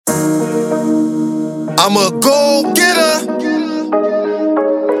I'm a go-getter.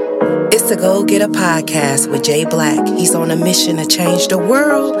 It's the Go Get a Podcast with Jay Black. He's on a mission to change the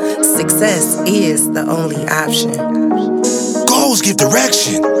world. Success is the only option. Goals give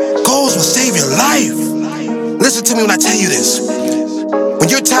direction. Goals will save your life. Listen to me when I tell you this. When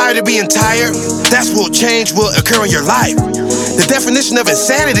you're tired of being tired, that's what change will occur in your life. The definition of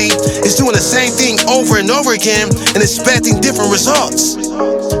insanity is doing the same thing over and over again and expecting different results.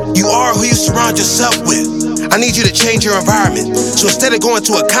 You are who you surround yourself with. I need you to change your environment. So instead of going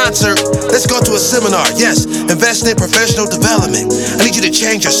to a concert, let's go to a seminar. Yes, invest in professional development. I need you to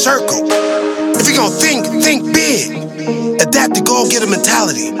change your circle. If you're gonna think big. Adapt the go-getter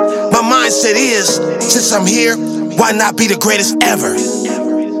mentality. My mindset is, since I'm here, why not be the greatest ever?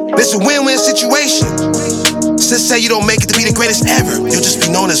 It's a win-win situation. Just say you don't make it to be the greatest ever, you'll just be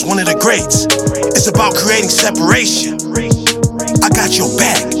known as one of the greats. It's about creating separation. I got your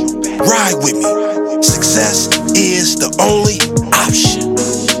back. Ride with me. Success is the only option.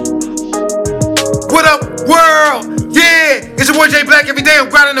 What up, world? Yeah, it's your boy Jay Black. Every day I'm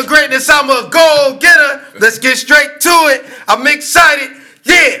grinding the greatness. I'm a go-getter. Let's get straight to it. I'm excited.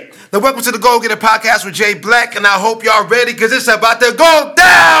 Yeah. Now, welcome to the Go Getter Podcast with Jay Black, and I hope y'all ready because it's about to go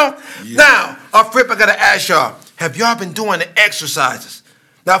down. Yeah. Now, off rip, I gotta ask y'all: have y'all been doing the exercises?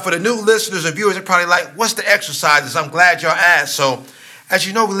 Now, for the new listeners and viewers, they're probably like, "What's the exercises?" I'm glad y'all asked. So, as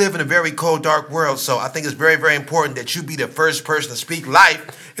you know, we live in a very cold, dark world. So, I think it's very, very important that you be the first person to speak life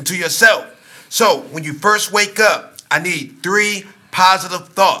into yourself. So, when you first wake up, I need 3 positive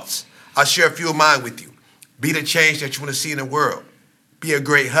thoughts. I'll share a few of mine with you. Be the change that you want to see in the world. Be a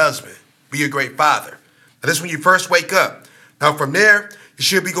great husband. Be a great father. Now, this is when you first wake up. Now, from there, you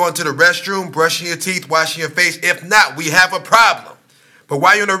should be going to the restroom, brushing your teeth, washing your face. If not, we have a problem. But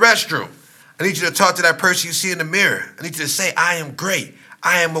while you're in the restroom, I need you to talk to that person you see in the mirror. I need you to say, I am great.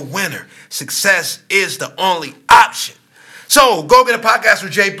 I am a winner. Success is the only option. So, Go Get a Podcast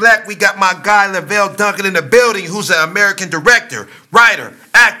with Jay Black. We got my guy, Lavelle Duncan, in the building, who's an American director, writer,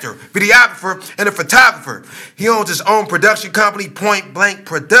 actor, videographer, and a photographer. He owns his own production company, Point Blank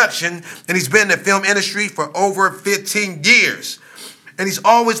Production, and he's been in the film industry for over 15 years. And he's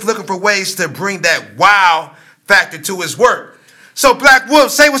always looking for ways to bring that wow factor to his work. So, Black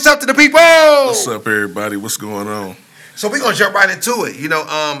Wolf, say what's up to the people. What's up, everybody? What's going on? So, we're going to jump right into it. You know,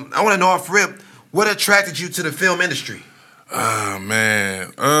 I want to know off rip, what attracted you to the film industry?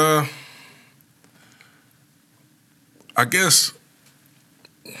 Man. I guess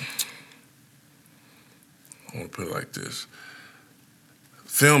I want to put it like this.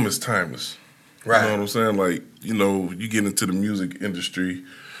 Film is timeless. Right. You know what I'm saying? Like, you know, you get into the music industry,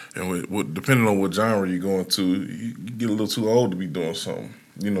 and depending on what genre you're going to, you get a little too old to be doing something,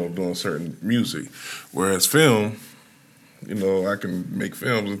 you know, doing certain music. Whereas film, you know, I can make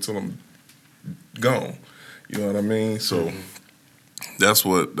films until I'm gone. You know what I mean? So that's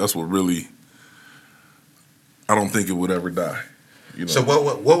what really, I don't think it would ever die. You know? So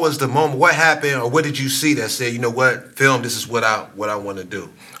what was the moment? What happened, or what did you see that said, you know what, film, this is what I want to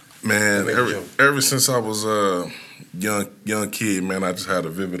do? Man, ever since I was a young kid, man, I just had a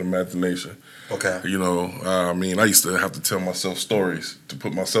vivid imagination. Okay. You know, I mean, I used to have to tell myself stories to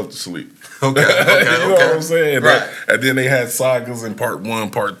put myself to sleep. Okay. You know what I'm saying? Right. And then they had sagas in part 1,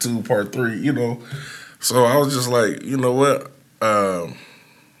 part 2, part 3, you know. So I was just like, you know what? I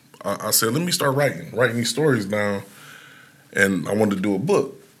said, let me start writing these stories down. And I wanted to do a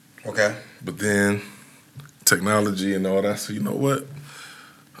book. Okay. But then technology and all that, so you know what?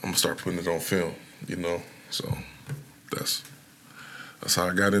 I'm going to start putting it on film, you know. So that's how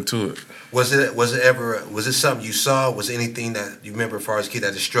I got into it. Was it something you saw? Was it anything that you remember as far as a kid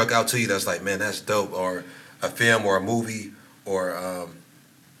that just struck out to you that's like, man, that's dope? Or a film or a movie or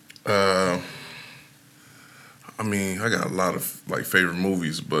I mean, I got a lot of like favorite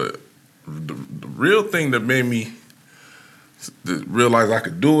movies, but the real thing that made me realize I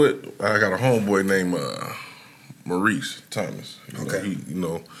could do it, I got a homeboy named Maurice Thomas. Okay. He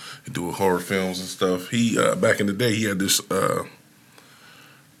do horror films and stuff. He back in the day he had this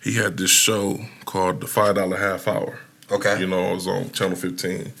show called The $5 Half Hour. Okay. You know, it was on Channel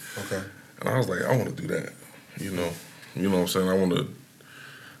 15. Okay. And I was like, I want to do that. You know what I'm saying? I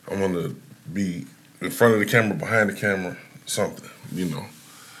want to be in front of the camera, behind the camera, something, you know.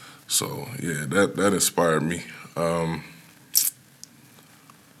 So yeah, that inspired me.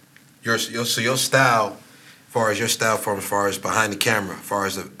 Your style, as far as behind the camera, as far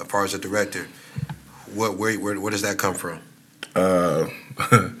as a director, where does that come from?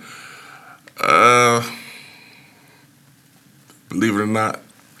 Believe it or not,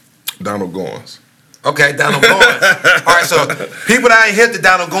 Donald Goines. Okay, Donald Goins. All right, so people that ain't hit the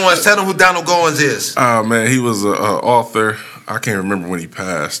Donald Goins, tell them who Donald Goins is. Man, he was an author. I can't remember when he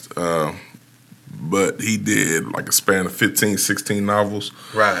passed, but he did like a span of 15, 16 novels.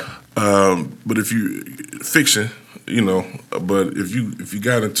 Right. But if you fiction, but if you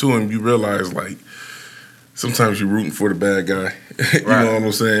got into him, you realize like sometimes you're rooting for the bad guy. You know what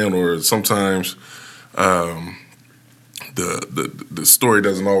I'm saying? Or sometimes the story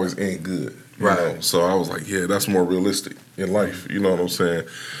doesn't always end good. You know? So I was like, yeah, that's more realistic in life. You know what I'm saying?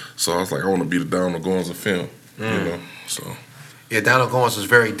 So I was like, I want to be the Donald Goins of film. You know, so. Yeah, Donald Goins was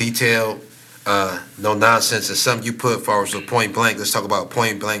very detailed, no nonsense. It's something you put forward to Point Blank. Let's talk about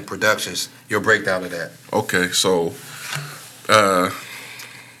Point Blank Productions. Your breakdown of that. Okay, so a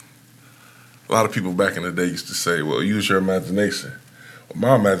lot of people back in the day used to say, well, use your imagination. Well,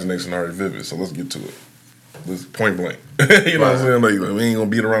 my imagination already vivid, so let's get to it. Let's Point Blank. You know what I'm saying? Like, we ain't gonna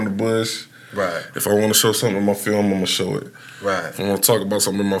beat around the bush. Right. If I want to show something in my film, I'm gonna show it. Right. If I want to talk about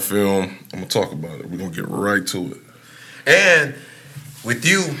something in my film, I'm gonna talk about it. We're gonna get right to it. And with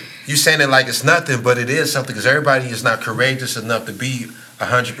you saying it like it's nothing, but it is something because everybody is not courageous enough to be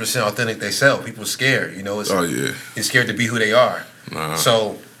 100% authentic themselves. People scared, They're scared to be who they are.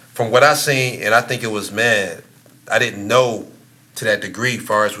 So from what I seen, and I think it was, man, I didn't know to that degree,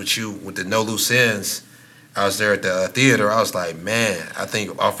 far as with you with the No Loose Ends. I was there at the theater. I was like, man, I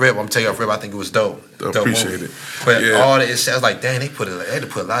think off rip. I'm telling you off rip. I think it was dope. I appreciate it. But all that it sounds like, dang, they had to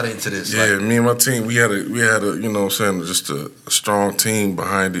put a lot into this. Yeah, me and my team, we had a you know what I'm saying, just a strong team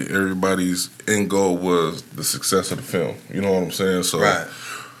behind it. Everybody's end goal was the success of the film. You know what I'm saying? So,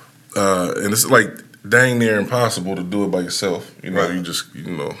 and it's like dang near impossible to do it by yourself. You know, you just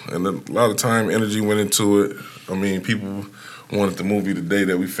and then a lot of time, energy went into it. I mean, people wanted the movie the day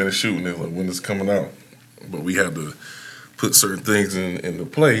that we finished shooting it, like when it's coming out. But we had to put certain things into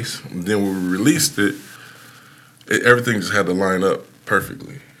place. And then when we released it, everything just had to line up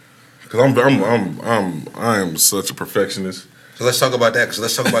perfectly. Because I am such a perfectionist. So let's talk about that. Because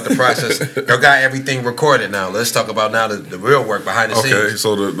let's talk about the process. You got everything recorded now. Let's talk about now the real work behind the scenes. Okay,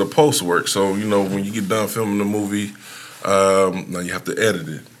 so the post work. So when you get done filming the movie, now you have to edit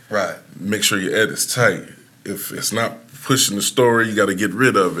it. Right. Make sure your edit's tight. If it's not pushing the story, you got to get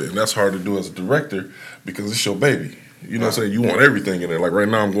rid of it, and that's hard to do as a director because it's your baby. You know what I'm saying? You want everything in there. Like right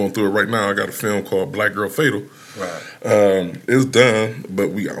now, I'm going through it right now. I got a film called Black Girl Fatal. Right. It's done, but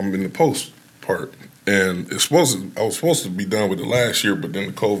I'm in the post part, and I was supposed to be done with it last year, but then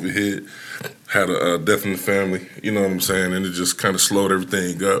the COVID hit, had a death in the family. You know what I'm saying? And it just kind of slowed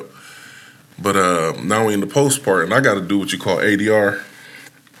everything up. But now we're in the post part, and I got to do what you call ADR.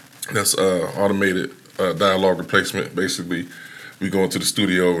 That's automated dialogue replacement. Basically, we go into the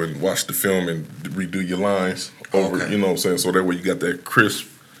studio and watch the film and redo your lines over. You know what I'm saying? So that way you got that crisp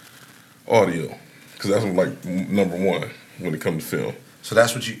audio, because that's like number one when it comes to film. So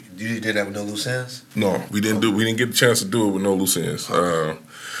that's what you did that with No Loose Ends? No, we didn't get a chance to do it with No Loose Ends.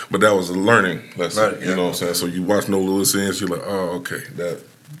 But that was a learning lesson. You know what I'm saying? So you watch No Loose Ends, you're like, oh, okay, that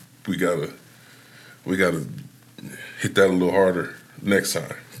we gotta hit that a little harder next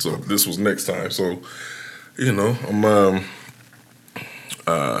time. So this was next time. So, I'm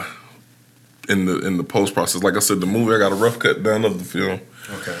in the post process. Like I said, the movie, I got a rough cut down of the film.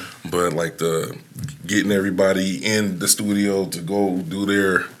 Okay. But like the getting everybody in the studio to go do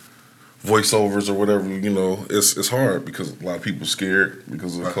their voiceovers or whatever, it's hard because a lot of people scared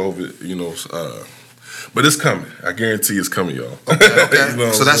because of COVID, but it's coming. I guarantee it's coming, y'all.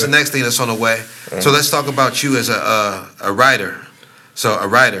 Okay. So that's the next thing that's on the way. So let's talk about you as a writer. So a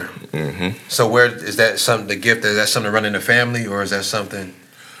writer. Mm-hmm. So where is that something? The gift is that something to run in the family, or is that something?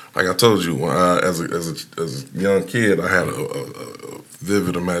 Like I told you, as a young kid, I had a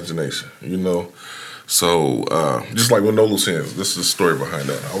vivid imagination. So just like with No Loose Ends, this is the story behind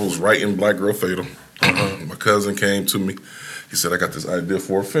that. I was writing Black Girl Fatal. My cousin came to me. He said, "I got this idea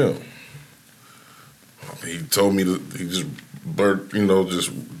for a film." He told me he just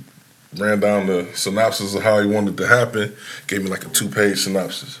just ran down the synopsis of how he wanted it to happen, gave me like a 2-page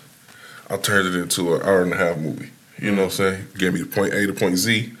synopsis. I turned it into an hour-and-a-half movie. You know what I'm saying? Gave me point A to point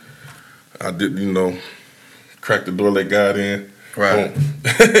Z. I did, cracked the door, let God in. Right. Boom.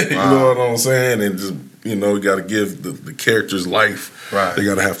 You know what I'm saying? And just, you got to give the characters life. Right. They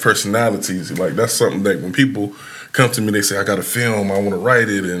got to have personalities. Like, that's something that when people come to me, they say, I got a film, I want to write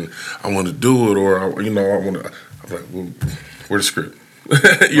it, and I want to do it, or, I want to, I'm like, well, where's the script?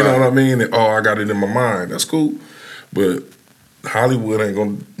 You know what I mean? And, I got it in my mind. That's cool. But Hollywood ain't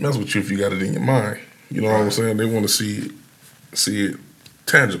going to mess with you if you got it in your mind. You know what I'm saying? They want to see it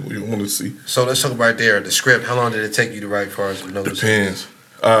tangible. You want to see. So let's talk right there. The script, how long did it take you to write as far as No Loose Ends?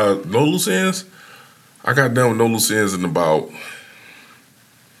 Depends. No Loose Ends, I got done with No Loose Ends in about.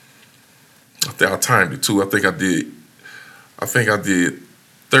 I think I timed it too. I think I did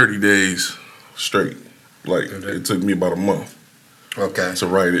 30 days straight. Like it took me about a month. Okay. To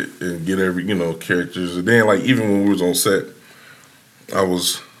write it and get every characters, and then like even when we was on set, I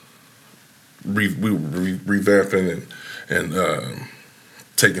was we were revamping and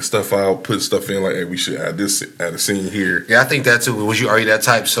taking stuff out, putting stuff in. Like, hey, we should add a scene here. Yeah, I think that too. Are you that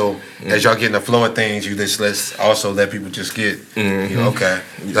type? So as y'all get in the flow of things, you just let people just get. Okay.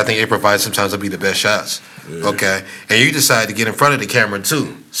 I think improvise sometimes will be the best shots. Yeah. Okay. And you decided to get in front of the camera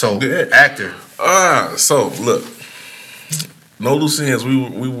too. So actor. So look, No Loose Ends.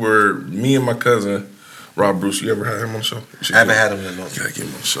 We were me and my cousin. Rob Bruce, you ever had him on the show? I haven't had him on the show. Yeah, get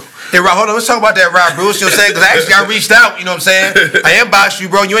him on the show. Hey, Rob, hold on. Let's talk about that Rob Bruce. You know what I'm saying? Because actually I reached out. You know what I'm saying? I inboxed you,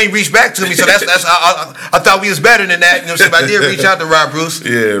 bro. And you ain't reached back to me. So that's I thought we was better than that. You know what I'm saying? But I did reach out to Rob Bruce.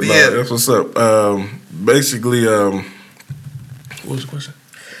 Yeah, that's what's up. Basically, what was the question?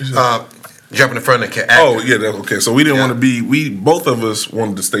 Jumping in front of the actor. Oh, yeah, okay. So we didn't want to be. Both of us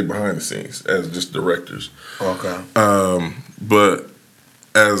wanted to stay behind the scenes as just directors. Okay. But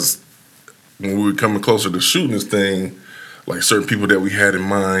as when we were coming closer to shooting this thing, like certain people that we had in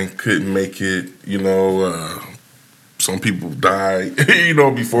mind couldn't make it. Some people died,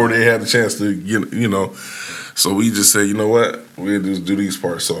 before they had the chance to get, So we just said, you know what, we'll just do these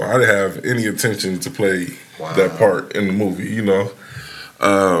parts. So I didn't have any intention to play that part in the movie, And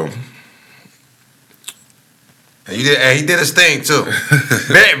he did his thing too.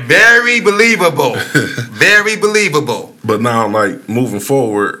 Very believable. Very believable. But now, like moving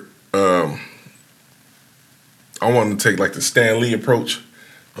forward, I wanted to take like the Stan Lee approach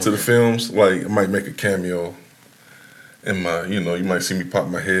to the films. Like I might make a cameo in my, you might see me pop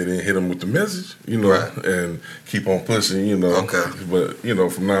my head and hit them with the message, and keep on pushing, Okay. But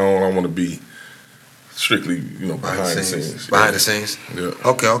from now on, I want to be strictly, behind the scenes. Behind the scenes. Yeah.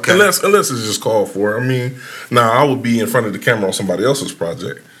 Okay. Unless it's just called for. I mean, now I would be in front of the camera on somebody else's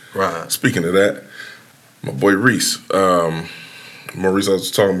project. Right. Speaking of that, my boy Reese. Maurice, I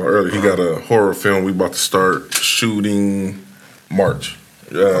was talking about earlier, he got a horror film we about to start shooting March.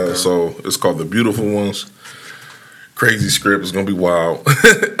 So it's called The Beautiful Ones. Crazy script, it's gonna be wild.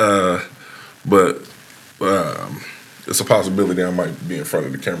 But it's a possibility I might be in front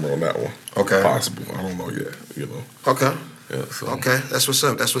of the camera on that one. Okay. Possible. I don't know yet, Okay. Yeah, so. Okay, that's what's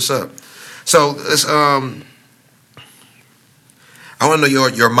up. So let's I wanna know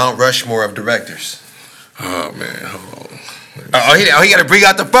your Mount Rushmore of directors. Oh man, hold on. He got to bring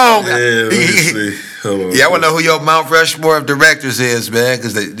out the phone. Yeah, let me see. Hold on. Yeah, I want to know who your Mount Rushmore of directors is, man,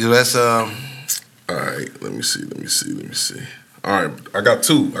 because that's All right, let me see. All right, I got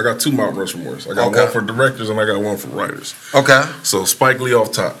two Mount Rushmores. I got one for directors and I got one for writers. Okay. So Spike Lee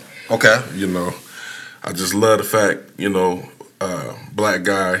off top. Okay. I just love the fact, black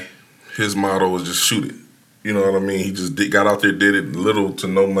guy, his motto was just shoot it. You know what I mean? He just got out there, did it, little to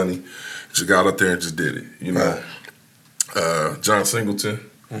no money. Just got out there and just did it, Right. John Singleton,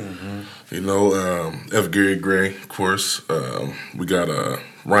 F. Gary Gray, of course. We got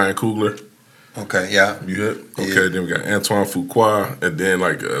Ryan Coogler. Okay, yeah. You hit? Okay, then we got Antoine Fuqua, and then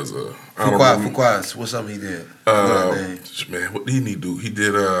like as a Fuqua, what's something he did? Man, what did he do? He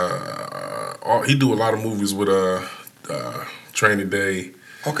did he do a lot of movies with Training Day.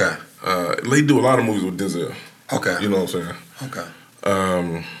 Okay. They do a lot of movies with Denzel. Okay. You know what I'm saying? Okay.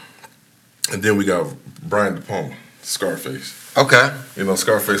 And then we got Brian De Palma, Scarface. Okay.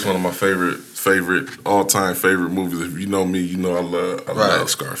 Scarface, one of my favorite all-time favorite movies. If you know me, you know I love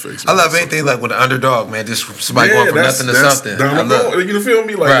Scarface. Man. I love anything like with an underdog, man. Just somebody going from nothing to something. You feel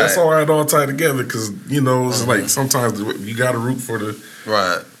me? Like that's all right, all tied together. Because it's like sometimes you got to root for the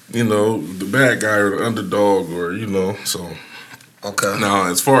the bad guy or the underdog, or so. Okay. Now,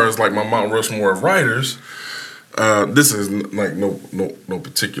 as far as like my Mount Rushmore of writers, this is like no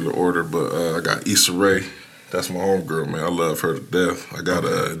particular order, but I got Issa Rae. That's my homegirl, man. I love her to death. I got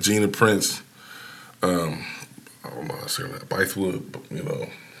Gina Prince. I don't know how to say that.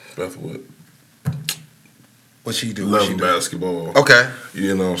 Bethwood. What she do? Love basketball. Okay.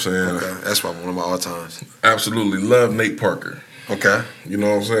 You know what I'm saying? Okay. That's one of my all times. Absolutely love Nate Parker. Okay. You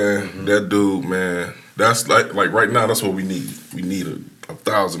know what I'm saying? Mm-hmm. That dude, man. That's like right now. That's what we need. We need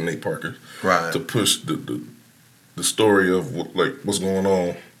 1,000 Nate Parkers, right, to push the story of what's going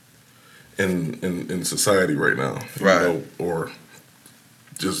on in society right now, right, or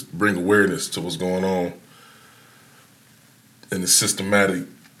just bring awareness to what's going on in the systematic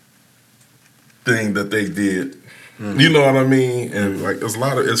thing that they did. Mm-hmm. You know what I mean? And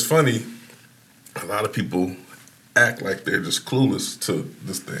it's funny. A lot of people act like they're just clueless to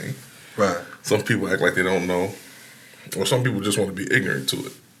this thing. Right. some people act like they don't know, or some people just want to be ignorant to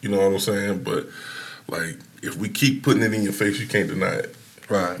it. You know what I'm saying? But like, if we keep putting it in your face, you can't deny it.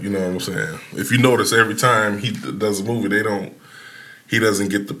 Right. You know what I'm saying? If you notice, every time he does a movie, he doesn't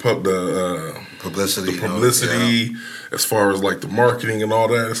get the publicity. The publicity, as far as like the marketing and all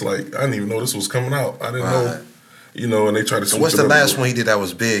that. It's like, I didn't even know this was coming out. I didn't know. You know, and they try to. So what's the last one he did that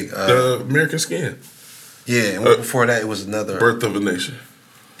was big? The American Skin. Yeah, and before that, it was another Birth of a Nation.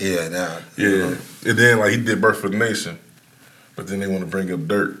 Yeah, and then like he did Birth of a Nation, but then they want to bring up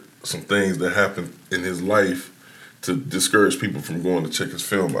some things that happened in his life to discourage people from going to check his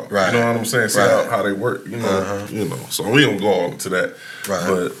film out. Right. You know what I'm saying? See how they work. You know. You know. So we don't go all into that. Right.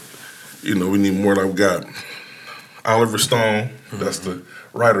 But you know, we need more. Like we got Oliver Stone. That's the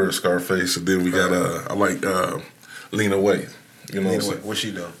writer of Scarface, and then we got I like Lena Waithe. You know what I'm saying? What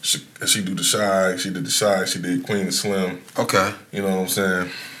she do? She do The Shy. She did The Shy. She did Queen and Slim. Okay. You know what I'm saying?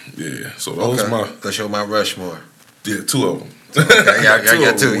 Yeah. So those That's your Mount Rushmore. Yeah, two of them. Okay, I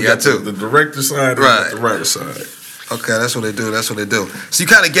got two. You got two. The director side and the writer side. Okay, that's what they do. So you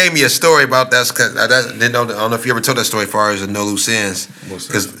kind of gave me a story about that. I don't know if you ever told that story as far as the No Loose Ends.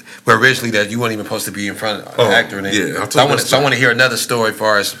 Because originally that you weren't even supposed to be in front of an actor. Yeah, I want to hear another story as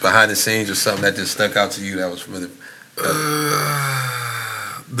far as behind the scenes or something that just stuck out to you that was really...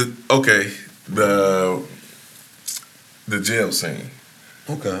 the jail scene.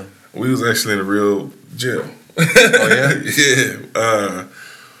 Okay. We was actually in a real jail. Oh yeah? Yeah.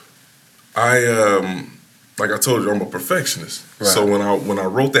 Like I told you, I'm a perfectionist. Right. So when I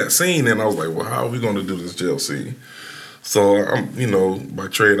wrote that scene, and I was like, well, how are we going to do this jail scene? So I'm, you know, by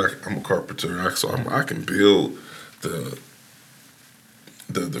trade, I'm a carpenter. So I can build the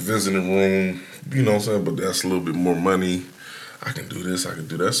visiting room. You know what I'm saying? But that's a little bit more money. I can do this. I can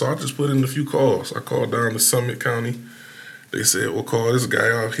do that. So I just put in a few calls. I called down to Summit County. They said, we'll call this guy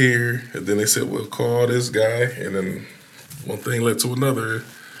out here. And then they said, we'll call this guy. And then one thing led to another.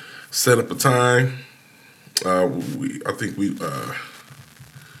 Set up a time. Where we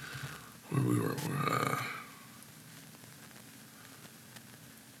were.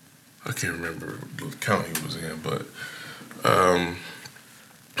 I can't remember what county it was in, but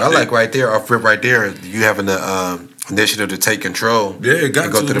I like right there, off rip right there. You having the initiative to take control. Yeah, it got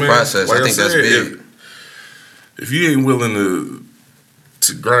to go through the process. Like I think that's big. If you ain't willing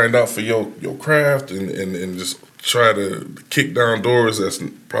to grind out for your craft and just try to kick down doors that's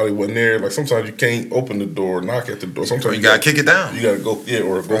probably wasn't there. Like sometimes you can't open the door, knock at the door. Sometimes you gotta kick it down. You gotta go,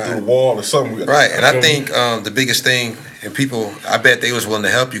 or go through the wall or something. Right, and I think the biggest thing, and people, I bet they was willing to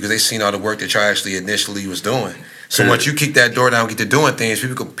help you because they seen all the work that y'all actually initially was doing. So once you kick that door down, get to doing things,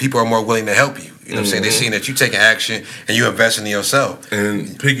 people are more willing to help you. You know what I'm saying? They seen that you taking action and you investing in yourself. And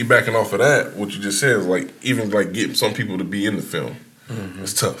piggybacking off of that, what you just said is like even like getting some people to be in the film.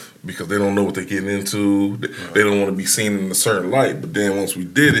 It's tough because they don't know what they're getting into. They don't want to be seen in a certain light. But then once we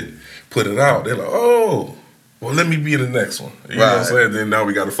did it, put it out, they're like, oh, well, let me be in the next one. You know what I'm saying? Then now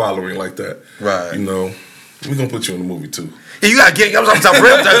we got a following like that. Right. You know, we're going to put you in the movie too. Yeah, you gotta get. I'm telling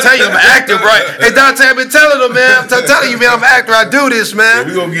you, I'm an actor, right? Hey, Dante, I've been telling them, man. I'm telling you, man, I'm an actor. I do this, man.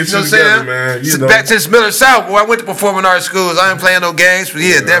 Yeah, we gonna get you together, man. You know. Back since Miller South, boy, I went to performing arts schools. I ain't playing no games, but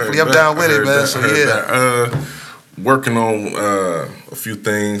yeah, definitely, I'm down with it, man. So yeah. Working on a few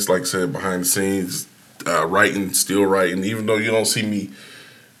things, like I said, behind the scenes, still writing. Even though you don't see me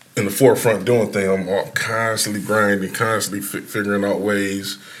in the forefront doing things, I'm constantly grinding, constantly figuring out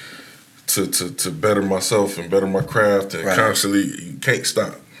ways to better myself and better my craft, and constantly, you can't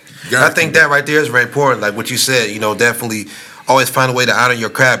stop. I think that right there is very important. Like what you said, you know, definitely always find a way to honor your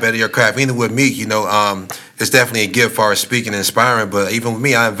craft, better your craft. Even with me, you know, it's definitely a gift for speaking and inspiring. But even with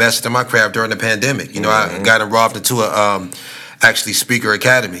me, I invested in my craft during the pandemic. You know, I got involved into a actually speaker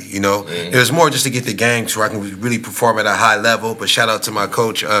academy. You know, it was more just to get the game so I can really perform at a high level. But shout out to my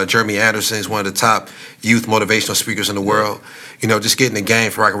coach, Jeremy Anderson. He's one of the top youth motivational speakers in the world. You know, just getting the game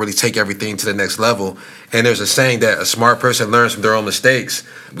for I can really take everything to the next level. And there's a saying that a smart person learns from their own mistakes,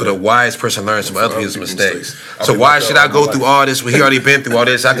 but a wise person learns from other people's mistakes. So why should I go through all this when he already been through all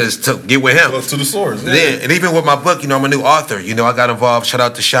this? I can just get with him. To the source. Then, and even with my book, you know, I'm a new author. You know, I got involved. Shout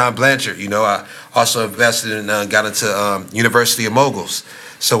out to Sean Blanchard. You know, I also invested in, got into University of Moguls.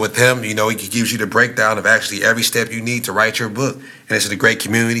 So with him, you know, he gives you the breakdown of actually every step you need to write your book. And it's a great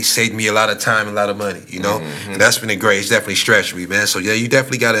community, saved me a lot of time and a lot of money, you know? And that's been great. It's definitely stretched me, man. So yeah, you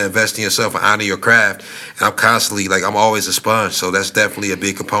definitely got to invest in yourself and honor your craft. And I'm constantly, like, I'm always a sponge. So that's definitely a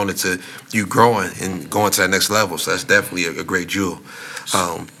big component to you growing and going to that next level. So that's definitely a great jewel. So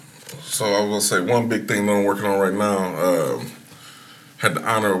I was going to say one big thing that I'm working on right now, had the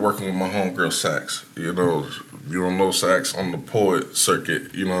honor of working with my homegirl Sax. You know, you don't know Sax on the poet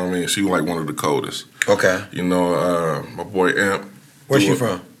circuit. You know what I mean? She was like one of the coldest. Okay. You know, my boy Amp. Where's she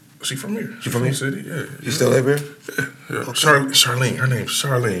from? She from here. She from here? City, yeah. She still live here? Yeah. Okay. Charlene. Her name's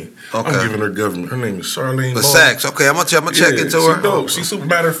Charlene. Okay. I'm giving her government. Her name is Charlene. The Sax. Okay, I'm gonna check into her. She dope. She super.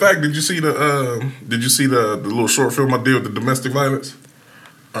 Matter of fact, did you see the little short film I did with the domestic violence?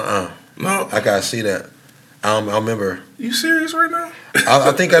 No. I gotta see that. I don't remember. You serious right now?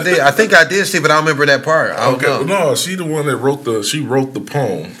 I think I did. I think I did see, but I don't remember that part. I don't know. No, she the one that wrote the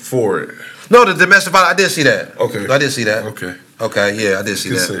poem for it. No, the domestic violence. I did see that. Okay. I did see that. Okay. Okay. Yeah, I did see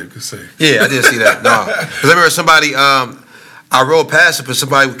that. Good save. Yeah, I did see that. No, because I remember somebody. I rode past it, but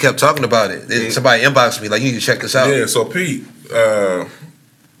somebody kept talking about it. Somebody inboxed me like, "You need to check this out." Yeah. So Pete,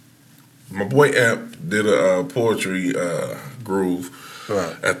 my boy Amp did a poetry groove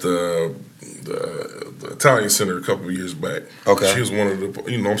at the Italian Center a couple of years back. Okay. She was one of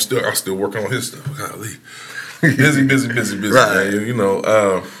the. You know, I'm still working on his stuff. Golly, busy, right. man. You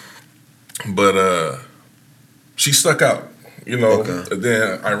know, but she stuck out. You know, Okay. and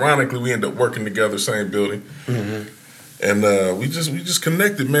then ironically we ended up working together, same building, and we just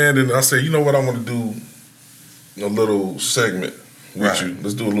connected, man. And I said, you know what, I want to do a little segment with you.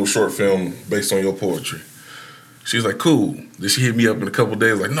 Let's do a little short film based on your poetry. She's like, cool. Then she hit me up in a couple of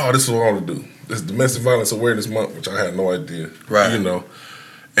days, like, no, this is what I want to do. This is Domestic Violence Awareness Month, which I had no idea, right? You know,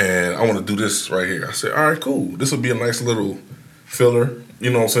 and I want to do this right here. I said, all right, cool. This will be a nice little filler. You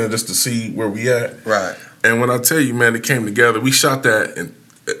know what I'm saying? Just to see where we at, right? And when I tell you, man, it came together. We shot that in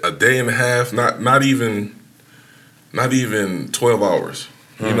a day and a half, not even 12 hours.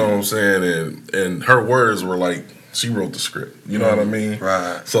 You know what I'm saying? And her words were like, she wrote the script. You know what I mean?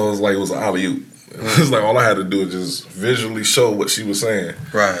 Right. So it was like, it was an alley-oop. It was like all I had to do was just visually show what she was saying.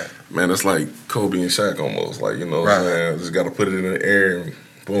 Right. Man, it's like Kobe and Shaq almost. Like, you know what I'm saying? Just got to put it in the air and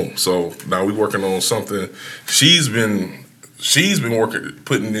boom. So now we working on something. She's been working,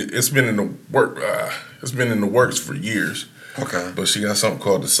 putting it. It's been in the work. It's been in the works for years. Okay. But she got something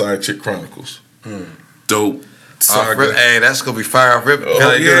called the Side Chick Chronicles. Dope. Hey, that's gonna be fire off rip.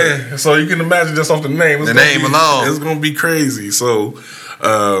 Oh, yeah. So you can imagine just off the name. The name alone. It's gonna be crazy. So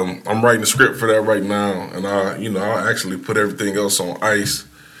I'm writing the script for that right now, and I'll actually put everything else on ice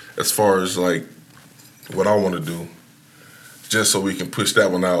as far as like what I want to do, just so we can push that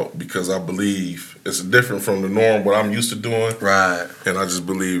one out, because I believe it's different from the norm, what I'm used to doing. Right. And I just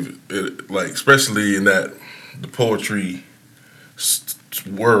believe it, like, especially in the poetry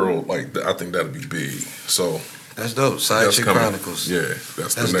world, like, I think that'll be big. So that's dope. Side Chick Chronicles. Yeah,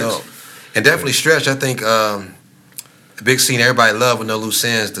 that's the next. Dope. And definitely Stretch. I think the big scene everybody love with no loose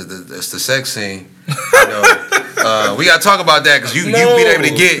ends. It's the sex scene. You know, we gotta talk about that, because you've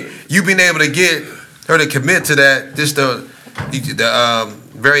been able to get her to commit to that. Just the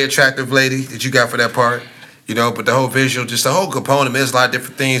very attractive lady that you got for that part, you know. But the whole visual, just the whole component, there's a lot of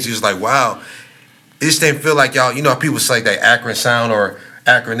different things. You're just like, wow, it just didn't feel like y'all. You know, people say that Akron sound or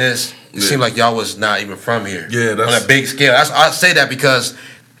Akron this. It seemed like y'all was not even from here. Yeah, that's on a big scale. I say that because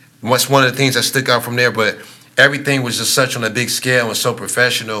what's one of the things that stuck out from there. But everything was just such on a big scale and so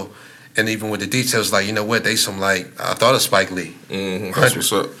professional. And even with the details, like, you know what, they some like, I thought of Spike Lee. Mm-hmm. That's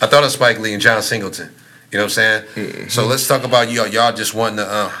what's up. I thought of Spike Lee and John Singleton. You know what I'm saying? Mm-hmm. So let's talk about y'all just wanting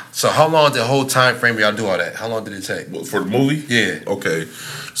to. So how long the whole time frame y'all do all that? How long did it take? For the movie? Yeah. Okay.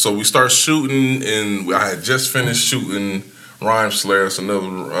 So we start shooting, and I had just finished shooting Rhyme Slayer. It's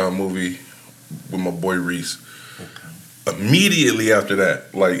another movie with my boy Reese. Okay. Immediately after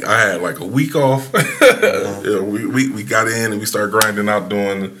that, like, I had like a week off. We got in and we started grinding out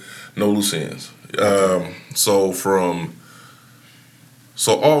doing No Loose Ends. Okay. So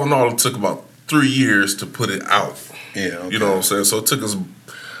all in all, it took about 3 years to put it out. Yeah. Okay. You know what I'm saying? So it took us a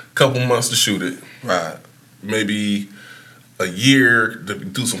couple months to shoot it. Right. Maybe a year to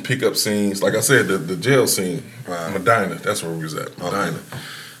do some pickup scenes. Like I said, the jail scene, right. Medina, that's where we was at, Medina. Okay.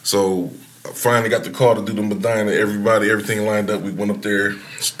 So I finally got the call to do the Medina. Everything lined up. We went up there.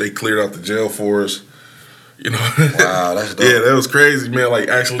 They cleared out the jail for us. You know. Wow, that's dope. Yeah, that was crazy, man. Like,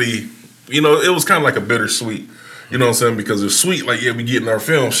 actually, you know, it was kind of like a bittersweet. You know what I'm saying? Because it's sweet, like, yeah, we getting our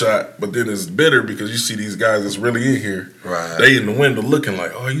film shot, but then it's bitter because you see these guys that's really in here. Right. They in the window looking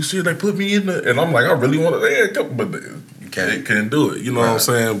like, oh, you see they put me in the, and I'm like, I really want to, but they couldn't do it. You know what I'm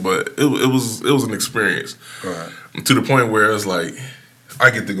saying? But it was an experience. Right. To the point where it's like, I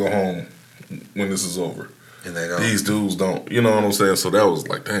get to go home when this is over. And they don't. These dudes don't. You know what I'm saying? So that was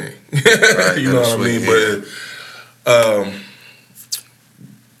like, dang. Right, you know what I mean? Yeah. But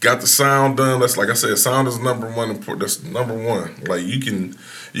got the sound done. That's, like I said, sound is number one. That's number one. Like, you can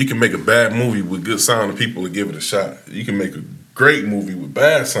make a bad movie with good sound and people will give it a shot. You can make a great movie with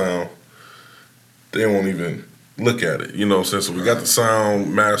bad sound, they won't even look at it. You know what I'm saying? So we got the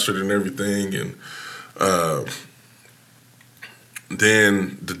sound mastered and everything, and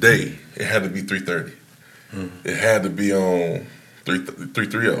then the day it had to be 3:30. It had to be on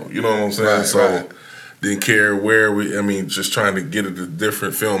 330. You know what I'm saying? Right, so right. didn't care where just trying to get it to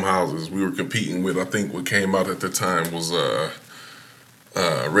different film houses we were competing with. I think what came out at the time was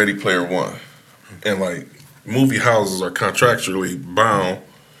Ready Player One, and like movie houses are contractually bound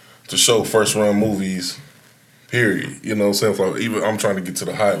to show first run movies. Period. You know what I'm saying? So even I'm trying to get to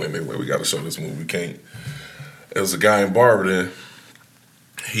the Highland. They're like, we got to show this movie. We can't. There was a guy in Barberton.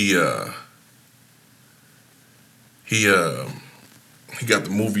 He got the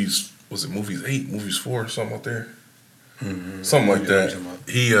movies. Was it movies 8, movies 4, something out there? Something like that.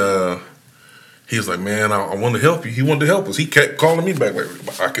 He was like, man, I want to help you. He wanted to help us. He kept calling me back like,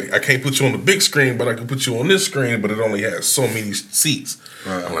 I can't put you on the big screen, but I can put you on this screen, but it only has so many seats.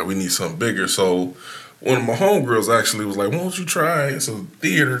 Right. I'm like, we need something bigger. So one of my homegirls actually was like, why don't you try? It's a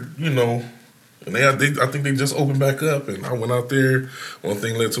theater, you know. And I think they just opened back up, and I went out there. One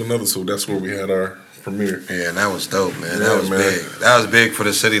thing led to another, so that's where we had our premiere. Yeah, and that was dope, man. That was big. That was big for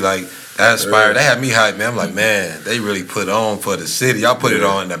the city. Like, that inspired. That had me hyped, man. I'm like, man, they really put on for the city. Y'all put it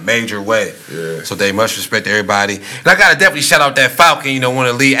on in a major way. Yeah. So they much respect to everybody. And I gotta definitely shout out that Falcon. You know, one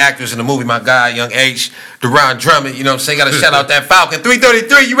of the lead actors in the movie. My guy, Young H, Deron Drummond. You know what I'm saying? Gotta shout out that Falcon.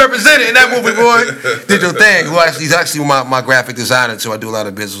 333. You represented in that movie, boy. Did your thing. He's actually my graphic designer too. I do a lot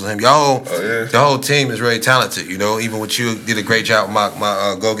of business with him. The whole team is really talented. You know, even with you, did a great job with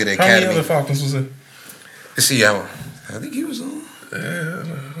my Go Get It Academy. How many other Falcons was it? Let's see, I think he was on.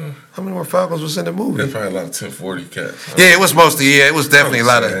 How many more Falcons was in the movie? There's probably a lot of 1040 cats. Yeah, it was mostly. Yeah, it was definitely a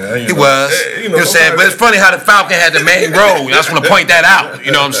lot of. It was. You know what I'm saying? But it's funny how the Falcon had the main role. I just want to point that out.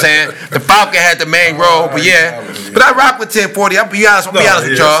 You know what I'm saying? The Falcon had the main role, but yeah. But I rock with 1040. I'll be honest with y'all.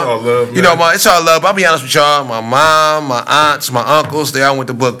 It's all love, you know, it's all love. But I'll be honest with y'all. My mom, my aunts, my uncles, they all went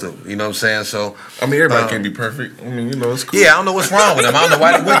to Bookto. You know what I'm saying? So I mean, everybody can't be perfect. I mean, you know, it's cool. Yeah, I don't know what's wrong with them. I don't know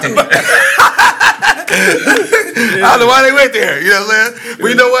why they went there. I don't know why they went there. You know what I'm saying? But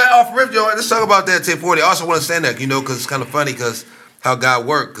you know what? Off rip, Joe, let's talk about that 1040. I also want to say that, you know, because it's kind of funny because how God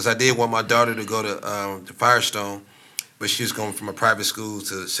worked. Because I did want my daughter to go to Firestone, but she was going from a private school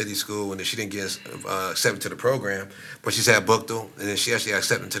to city school, and then she didn't get accepted to the program. But she's at Bookto, and then she actually got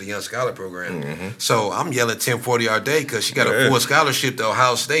accepted to the Young Scholar program. Mm-hmm. So I'm yelling 1040 all day because she got a full scholarship to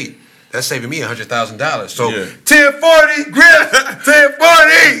Ohio State. That's saving me $100,000. So 1040, grip,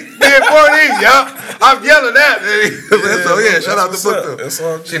 1040, 1040, y'all. I'm yelling that. So shout out to Bookto. That's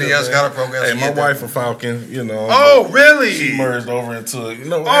all good. She the Young Scholar program. Hey, my wife a Falcon, you know. Oh, really? She merged over into it. You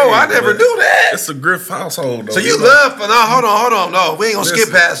know, I never knew that. It's a Griff household, though. So you love, hold on. No, we ain't gonna skip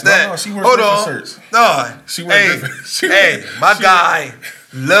past that. No, she wears Griffin shirts. No. She wears Griffin. Hey, my guy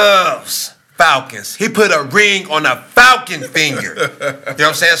loves Falcons. He put a ring on a Falcon finger. You know what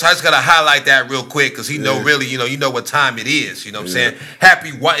I'm saying? So I just gotta highlight that real quick because he know really, you know what time it is. You know what I'm saying?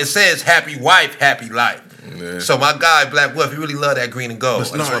 It says happy wife, happy life. Yeah. So my guy Black Wolf, he really love that green and gold.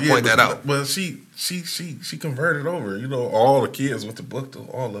 I just want to point that out. Well, she converted over. You know, all the kids went to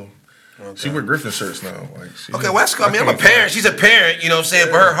Bookto, all of them. Okay. She wear Griffin shirts now. Well, that's cool. I mean, I'm a parent. She's a parent, you know what I'm saying?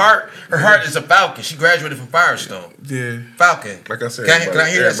 Yeah. But her heart is a Falcon. She graduated from Firestone. Yeah. Falcon. Like I said. Can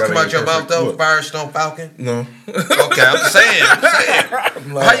I hear that come out your mouth, though? Firestone Falcon? No. Okay, I'm saying.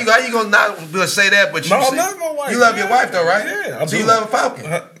 How you gonna not be able to say that, but I'm not my wife. You love your wife, though, right? Yeah, I do. So you love a Falcon?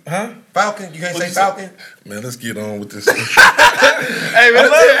 Huh? Falcon? You can't say Falcon? Man, let's get on with this. Hey, man,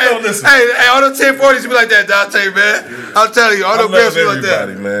 all the 1040s be like that, Dante, man. I'm telling you, all the girls be like that.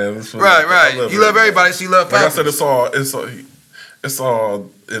 Man. Right. You love everybody, so you love Falcons. Like I said, it's all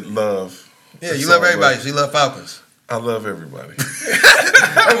love. Yeah, you love everybody, so you love Falcons. I love everybody.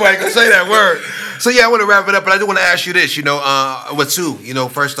 Everybody gonna say that word. So yeah, I want to wrap it up, but I do want to ask you this. You know, with Sue, you know,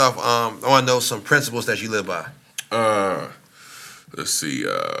 first off, I want to know some principles that you live by. Let's see.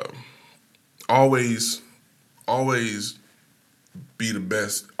 Always be the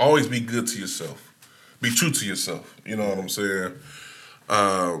best. Always be good to yourself. Be true to yourself. You know what I'm saying?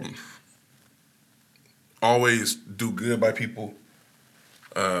 Always do good by people.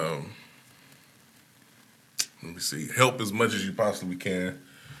 Let me see. Help as much as you possibly can.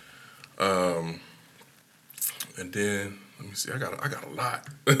 And then let me see. I got a lot.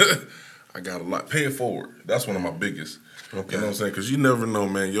 I got a lot. Pay it forward. That's one of my biggest. Okay. You know what I'm saying? Because you never know,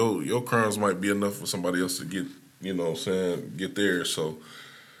 man. Your crumbs might be enough for somebody else to get. You know what I'm saying? Get there. So,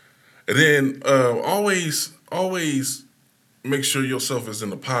 and then always make sure yourself is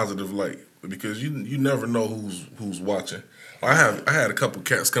in a positive light because you never know who's watching. I had a couple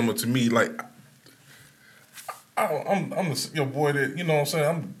cats come up to me like. I'm your boy that, you know what I'm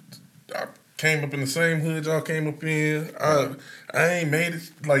saying, I came up in the same hood y'all came up in. I ain't made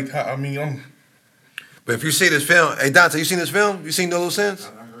it like, I mean, I'm. But if you see this film, hey Dante, you seen this film? You seen No Little Sense?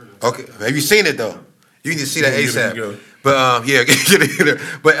 I heard it. Okay, have you seen it though? You need to see that ASAP. But yeah, get it.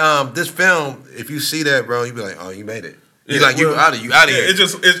 But this film, if you see that, bro, you be like, oh, you made it. You out of here. It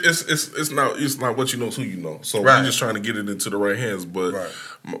just it's not what you know, it's who you know. So we're just trying to get it into the right hands. But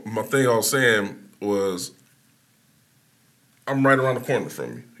my thing I was saying was, I'm right around the corner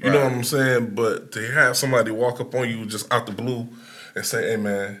from you. You know what I'm saying? But to have somebody walk up on you just out the blue and say, hey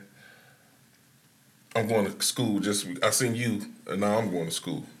man, I'm going to school. I seen you, and now I'm going to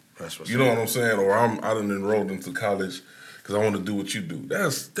school. That's what's you know what I'm saying? Or I done enrolled into college because I want to do what you do. That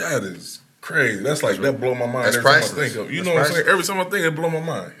is crazy. That blow my mind every time I think of. You know what I'm saying? Every time I think, it blow my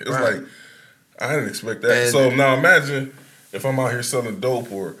mind. It's like I didn't expect that. So now imagine if I'm out here selling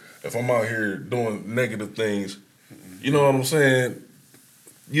dope, or if I'm out here doing negative things. You know what I'm saying?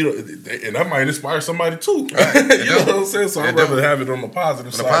 You know, and that might inspire somebody too. Right. You know what I'm saying? So I'd rather have it on the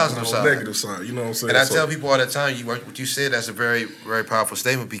positive side than on the negative side. You know what I'm saying? And I tell people all the time, what you said, that's a very, very powerful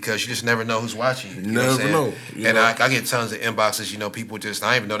statement, because you just never know who's watching you. You never know. And I get tons of inboxes, people just,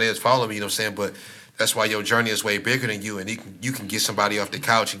 I didn't even know they was following me, you know what I'm saying? But that's why your journey is way bigger than you, and you can get somebody off the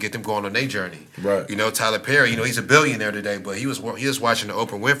couch and get them going on their journey. Right. Tyler Perry, he's a billionaire today, but he was watching the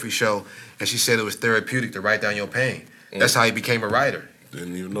Oprah Winfrey show, and she said it was therapeutic to write down your pain. That's how he became a writer.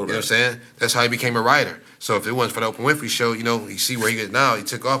 Didn't even know that. You know what I'm saying? That's how he became a writer. So if it wasn't for the Oprah Winfrey show, you see where he is now. He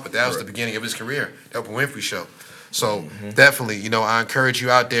took off, but that was the beginning of his career, the Oprah Winfrey show. So definitely, I encourage you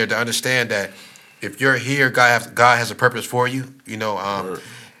out there to understand that if you're here, God has a purpose for you.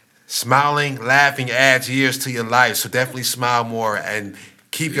 Smiling, laughing adds years to your life. So definitely smile more and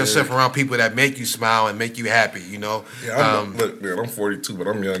keep yourself around people that make you smile and make you happy, Yeah, look, man, I'm 42, but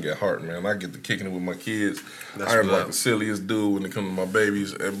I'm young at heart, man. I get to kicking it with my kids. I am like the silliest dude when it comes to my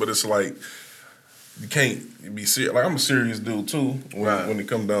babies, but it's like you can't be serious. Like I'm a serious dude too when it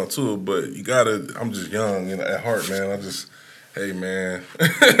comes down to it, but you gotta. I'm just young at heart, man. Hey man,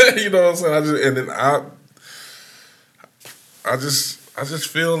 you know what I'm saying? I just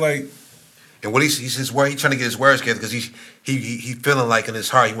feel like. And what he's trying to get his words together, because he feeling like in his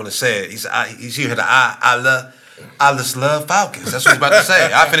heart he want to say it. He's here the I just love Falcons. That's what he's about to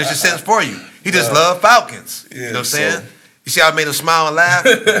say. I finished the sentence for you. He just love Falcons. You know what I'm saying? You see how I made him smile and laugh?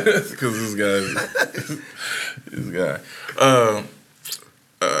 Because this guy,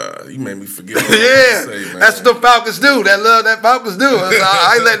 you made me forget what I was to say, man. That's what the Falcons do. That Falcons do.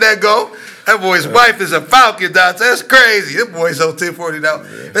 I ain't let that go. That boy's wife is a Falcon, Dante. That's crazy. That boy's on 1040 now.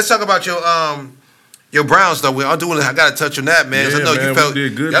 Yeah. Let's talk about your Browns though. I gotta touch on that, man. Yeah, I know man, you felt we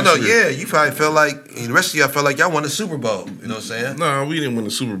did good. You probably felt like, and the rest of y'all felt like y'all won the Super Bowl. You know what I'm saying? No, we didn't win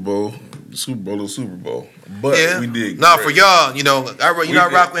the Super Bowl. The Super Bowl. But we did. No, for y'all, I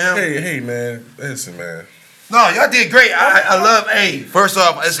rock with him. Hey, man. Listen, man. No, y'all did great. I love, first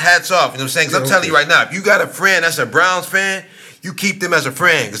off, it's hats off. You know what I'm saying? Because I'm telling you right now, if you got a friend that's a Browns fan, you keep them as a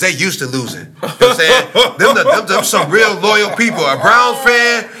friend, because they used to losing. You know what I'm saying? them some real loyal people. A Browns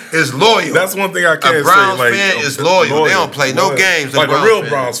fan is loyal. That's one thing I can't say. A Browns fan is loyal. They don't play no games. Like a real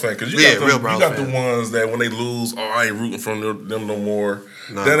Browns fan. Because you got the ones that when they lose, I ain't rooting for them no more.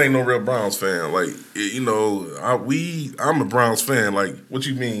 No. That ain't no real Browns fan. Like, I'm a Browns fan. Like, what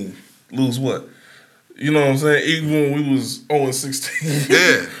you mean, lose what? You know what I'm saying? Even when we was 0-16.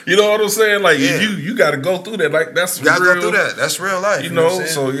 Yeah. You know what I'm saying? Like, you got to go through that. Like, that's real. You got to go through that. That's real life. You know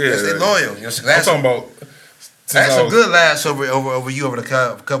so yeah. Yes, they loyal. I'm talking about... That's a good last over you over the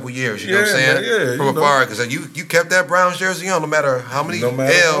couple years. You know what I'm saying? Yeah, from afar, because you kept that Browns jersey on no matter how many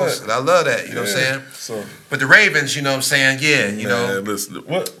L's. And I love that. You know what I'm saying? But the Ravens, you know what I'm saying? Yeah, Listen,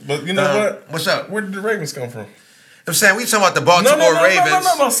 what? But you know what? What's up? Where did the Ravens come from? I'm saying we talking about the Baltimore Ravens.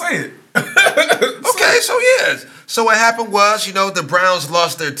 No, say it. Okay, so what happened was, the Browns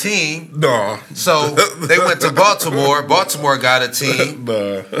lost their team. No. So they went to Baltimore. Baltimore got a team.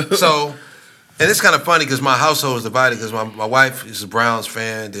 So. And it's kind of funny because my household is divided, because my wife is a Browns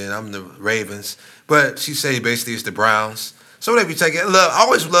fan, then I'm the Ravens. But she say basically it's the Browns. So whatever you take it, I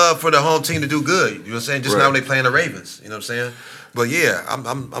always love for the home team to do good. You know what I'm saying? Just now when they playing the Ravens. You know what I'm saying? But yeah,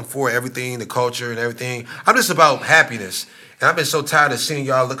 I'm for everything, the culture and everything. I'm just about happiness. And I've been so tired of seeing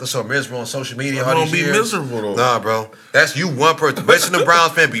y'all looking so miserable on social media all these years. Don't be miserable though. Nah, bro. That's you one person. Listen to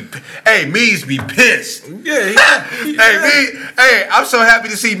Browns fan Mees be pissed. Yeah. I'm so happy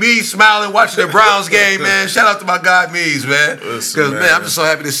to see Mees smiling watching the Browns game, man. Shout out to my guy Mees, man. Because man, I'm just so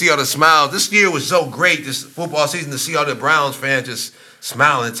happy to see all the smiles. This year was so great, this football season, to see all the Browns fans just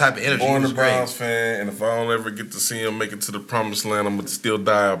smiling type of energy. Born He was a Browns great. fan, and if I don't ever get to see him make it to the promised land, I'm gonna still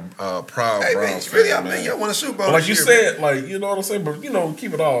die a proud Hey, man, Browns fan. really, I mean, y'all won a Super Bowl. But like this you year, said, like, you know what I'm saying, but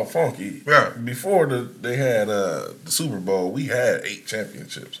keep it all funky. Yeah. Before they had the Super Bowl, we had 8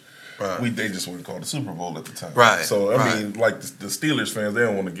 championships. Right. They just wouldn't call it the Super Bowl at the time. Right. So I right. mean, like the Steelers fans, they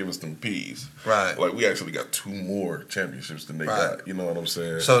don't want to give us them peas. Right. Like we actually got 2 more championships than they Right. got. You know what I'm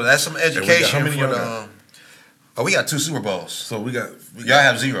saying? So that's some education how many for y'all the. got? Oh, we got 2 Super Bowls. So we got Y'all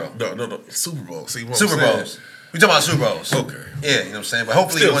have 0. No, Super Bowl. See what Super I'm saying? Bowls. We talking about Super Bowls. Okay. Yeah, you know what I'm saying? But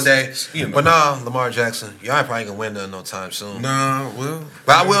hopefully Still, one day. you know. But nah, Lamar Jackson, y'all ain't probably gonna win none no time soon. Nah, well.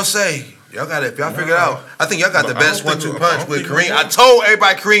 But I will say, y'all got it. If y'all figure it out, I think y'all got the I best don't think 1-2 we- punch I don't with think we Kareem. will. I told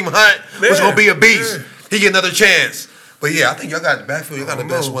everybody Kareem Hunt was Yeah, gonna be a beast. yeah. He get another chance. But yeah, I think y'all got the backfield. Y'all got the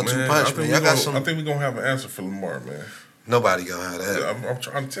best 1-2 man. punch, man. Y'all got some. I think we're gonna have an answer for Lamar, man. Nobody gonna have that. I'm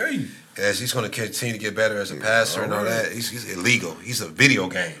trying to tell you. As he's gonna continue to get better as a passer and all Alright. that. He's illegal. He's a video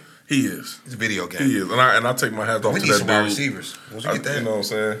game. He is. He's a video game. He is. And I take my hat off We to need that some dude. wide receivers. Once we get that, You know what I'm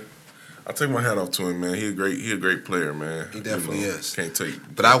saying? I take my hat off to him, man. He a great player, man. He definitely is. Can't take.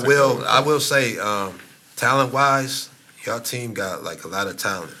 But I will say, talent wise, y'all team got like a lot of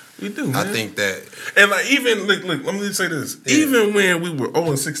talent. We do, man. I think that And like even look, let me just say this. Yeah. Even when we were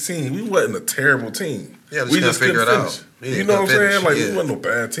 0-16, we wasn't a terrible team. Yeah, we just figure it couldn't out. finish. Yeah, You know what I'm couldn't saying? Like finish, we yeah. wasn't no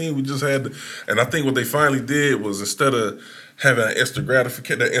bad team. We just had to, and I think what they finally did was instead of having an instant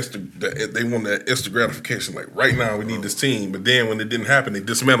gratification, they want that instant gratification. Like right now, we need this team. But then when it didn't happen, they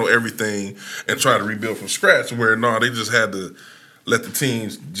dismantled everything and try to rebuild from scratch. Where no, they just had to let the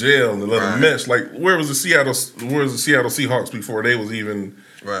teams gel and let them Right. mesh. Like where was the Seattle Seahawks before they was even.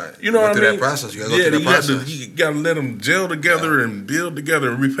 right. You know Go what I through mean? that process. You gotta go through the process. You got to let them gel together and build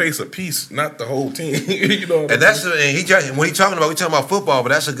together and replace a piece, not the whole team. You know, what And I that's mean? when we talking about football, but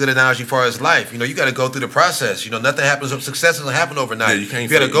that's a good analogy for his life. You know, you got to go through the process. You know, nothing happens. Success doesn't happen overnight. Yeah, you can't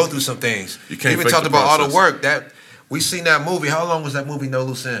got to fake go it. through some things. You can't even fake talked the about all the process. work that we seen that movie. How long was that movie? No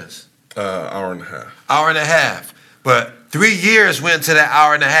Loose Ends. Hour and a half. Hour and a half. But 3 years went to that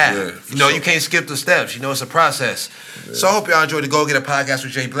hour and a half. Yeah, for you know, sure. you can't skip the steps. You know, it's a process. So I hope y'all enjoyed the Go Get a Podcast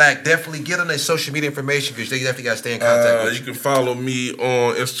with Jay Black. Definitely get on their social media information because they definitely got to stay in contact with You can follow me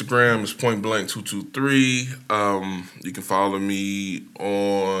on Instagram. It's pointblank223. You can follow me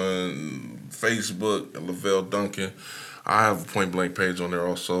on Facebook at Lavelle Duncan. I have a Point Blank page on there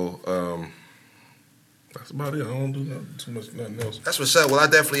also. That's about it. I don't do nothing else. That's what's up. Well, I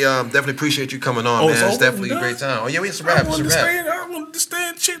definitely appreciate you coming on, Oh, man. it's It's over? definitely We a great done? time. Oh yeah, it's a I wrap. It's a wanted to wrap. stay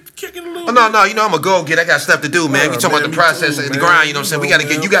and kicking a little. Oh, no, you know I'm a go get. I got stuff to do, man. You talking man, about the me process too, and the man. grind. You know what I'm saying? You We gotta know,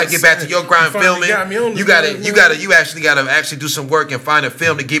 get. man, You gotta get back to your grind you finally got me on filming. this You gotta. thing, You man. gotta. You actually gotta actually do some work and find a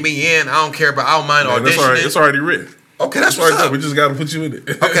film to get me in. I don't care about. I don't mind Man, that's all right. auditioning. It's already written. Okay, that's It's already what's done. up. We just got to put you in it.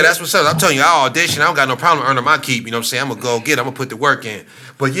 Okay, that's what's up. I'm telling you, I audition. I don't got no problem earning my keep. You know what I'm saying? I'm gonna go get. I'm gonna put the work in.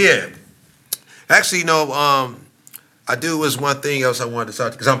 But yeah, actually, you know, I do was one thing else I wanted to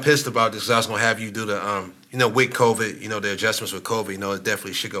talk because I'm pissed about this. 'Cause I was gonna have you do the, you know, with COVID, you know, the adjustments with COVID. You know, it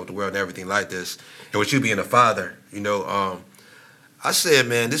definitely shook up the world and everything like this. And with you being a father, you know, I said,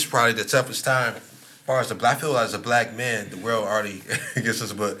 man, this is probably the toughest time. As far as I feel as a black man, the world already gets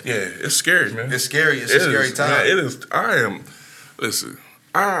us, but Yeah, it's scary, man. it's scary. It's It a scary is, time. man, it is. Listen,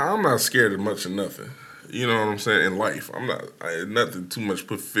 I'm not scared of much of nothing. You know what I'm saying? In life, I'm not. Nothing too much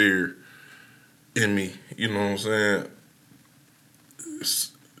put fear in me. You know what I'm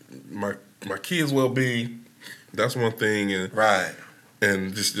saying? My kids' well-being. That's one thing, and Right.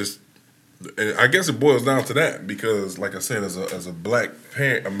 and just. And I guess it boils down to that because, like I said, as a black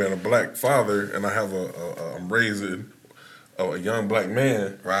parent, a black father, and I have I'm raising a young black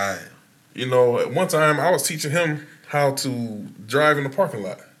man. Right. You know, at one time I was teaching him how to drive in the parking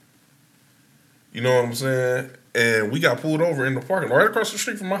lot. You know what I'm saying? And we got pulled over in the parking lot right across the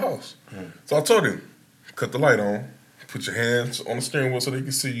street from my house. So I told him, cut the light on, put your hands on the steering wheel so they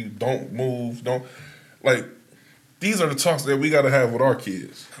can see you. Don't move. Don't like. These are the talks that we got to have with our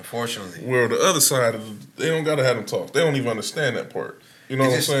kids. Unfortunately. Where the other side, they don't got to have them talks. They don't even understand that part. You know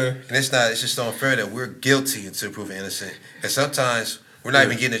what I'm saying? And it's just unfair that we're guilty until proven innocent. And sometimes we're not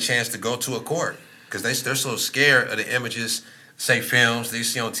even getting a chance to go to a court because they're so scared of the images, say films, they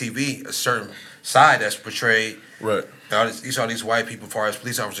see on TV, a certain side that's portrayed. Right. You saw these white people, as far as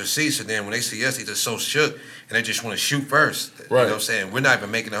police officers see, so then when they see us, they just so shook and they just want to shoot first. Right. You know what I'm saying? We're not even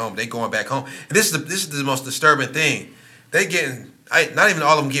making it home. They going back home. And this is the most disturbing thing. They getting, not even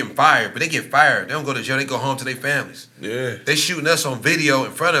all of them getting fired, but they get fired. They don't go to jail. They go home to their families. Yeah. They shooting us on video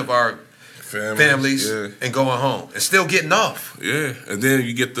in front of our families Yeah. and going home and still getting off. Yeah. And then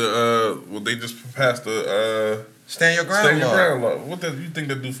you get the, well, they just passed the, Stand your ground. stand your law. ground law. What do you think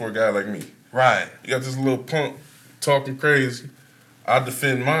that do for a guy like me? Right. You got this little punk talking crazy, I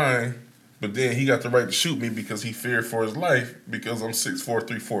defend mine, but then he got the right to shoot me because he feared for his life because I'm 6'4",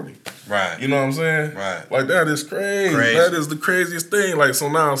 340. Right. You know what I'm saying? Right. Like, that is crazy. That is the craziest thing. Like, so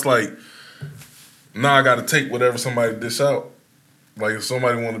now it's like, now I got to take whatever somebody dish out. Like, if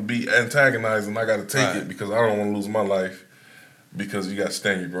somebody want to be antagonizing, I got to take it because I don't want to lose my life because you got to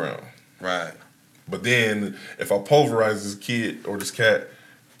stand your ground. Right. But then, if I pulverize this kid or this cat,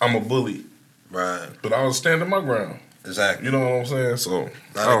 I'm a bully. Right. But I was standing my ground. Exactly. You know what I'm saying? So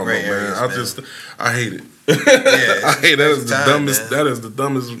I don't know, man. Areas, I hate it. Yeah, I hate that is the dumbest. Man. That is the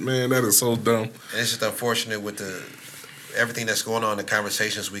dumbest, man. That is so dumb. And it's just unfortunate with everything that's going on, the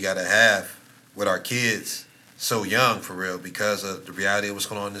conversations we got to have with our kids so young for real because of the reality of what's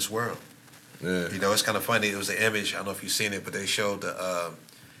going on in this world. Yeah. You know, it's kind of funny. It was an image. I don't know if you've seen it, but they showed the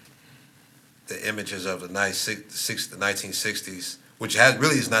images of the 1960s, which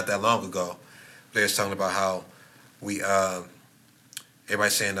really is not that long ago. They was talking about how we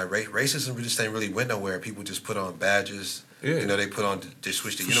everybody's saying that racism just ain't really went nowhere. People just put on badges. Yeah. You know, they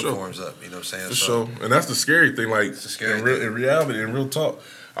switch the uniforms up. You know what I'm saying? For sure. And that's the scary thing. Like, in reality, in real talk,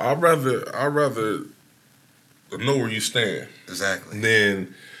 I'd rather know where you stand. Exactly.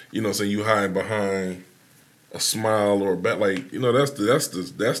 Than, you know, say you hide behind a smile or a bat. Like, you know, that's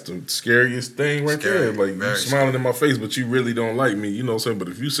the scariest thing right there. Like, you smiling in my face, but you really don't like me. You know what I'm saying? But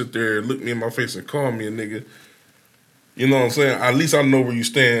if you sit there and look me in my face and call me a nigga, you know what I'm saying? At least I know where you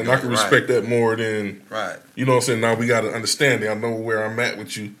stand. I can respect that more than, you know what I'm saying? Now we got an understanding. I know where I'm at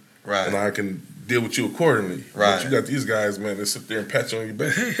with you. Right. And I can deal with you accordingly. Right. But you got these guys, man, that sit there and pat you on your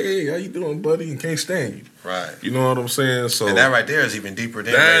back. Hey, how you doing, buddy? And can't stand you. Right. You know what I'm saying? So and that right there is even deeper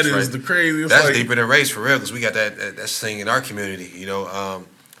than that race. That is the craziest. That's like, deeper than race for real because we got that thing in our community. You know,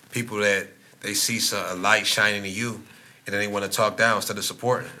 people that they see a light shining in you and then they want to talk down instead of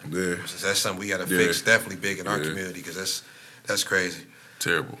supporting. Yeah. So that's something we got to fix definitely big in our community because that's crazy.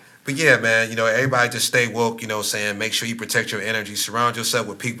 Terrible. But yeah, man, you know, everybody just stay woke, you know what I'm saying? Make sure you protect your energy. Surround yourself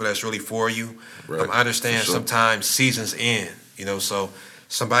with people that's really for you. Right. I understand sometimes seasons end, you know, so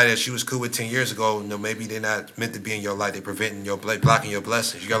somebody that you was cool with 10 years ago, you know, maybe they're not meant to be in your life. They're blocking your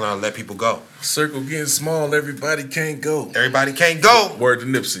blessings. You got to learn to let people go. Circle getting small. Everybody can't go. Everybody can't go. Word to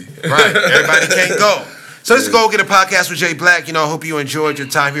Nipsey. Right. Everybody can't go. So let's go get a podcast with Jay Black. You know, I hope you enjoyed your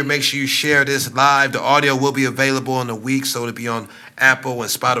time here. Make sure you share this live. The audio will be available in a week, so it'll be on Apple and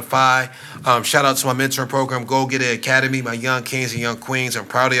Spotify. Shout out to my mentoring program, Go Get It Academy, my young kings and young queens. I'm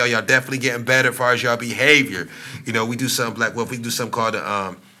proud of y'all. Y'all definitely getting better as far as y'all behavior. You know, we do something Black Wolf. We do something called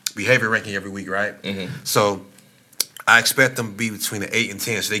the behavior ranking every week, right? Mm-hmm. So I expect them to be between the 8 and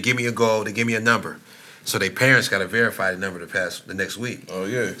 10. So they give me a goal. They give me a number. So their parents got to verify the number to pass the next week. Oh,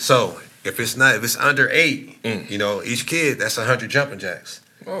 yeah. So if it's under 8, you know, each kid, that's 100 jumping jacks.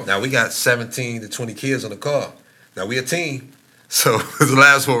 Oh. Now we got 17 to 20 kids on the call. Now we a team. So the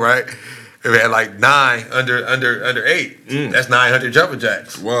last one, right? We had like 9 under 8. That's 900 jumping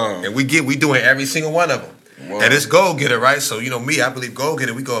jacks. Wow. And we doing every single one of them. Wow. And it's goal getter, right? So, you know, me, I believe goal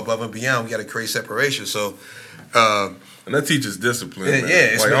getter, we go above and beyond. We got to create separation. So, and that teaches discipline. Man.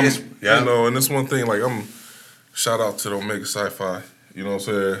 Yeah, you know, and this one thing, like shout out to the Omega Sci-Fi. You know what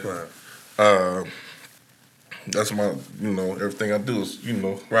I'm saying? Right. That's my, you know, everything I do is, you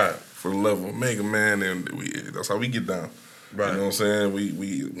know, for the level of Omega, man, and that's how we get down. Right. You know what I'm saying?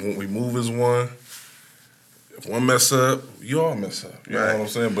 We move as one. If one mess up, you all mess up. You know what I'm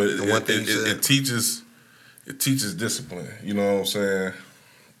saying? But it teaches discipline. You know what I'm saying?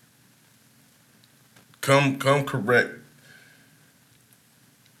 Come correct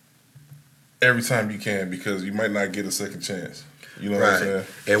every time you can because you might not get a second chance. You know what I'm saying?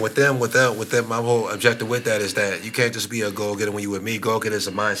 And with them, my whole objective with that is that you can't just be a goal getter when you with me. Goal getter is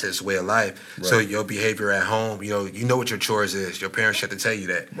a mindset, it's a way of life. Right. So your behavior at home, you know what your chores is. Your parents have to tell you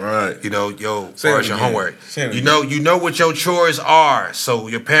that. Right. You know, as far as your homework. You know what your chores are. So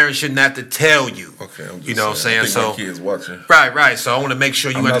your parents shouldn't have to tell you. Okay. You know what I'm saying? So my kids watching. Right. So I want to make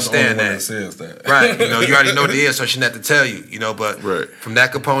sure you understand that. I'm not the only one that says that. Right. You know, you already know what it is, so I shouldn't have to tell you. You know, but from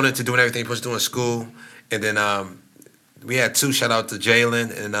that component to doing everything you're supposed to do in school, and then we had 2, shout out to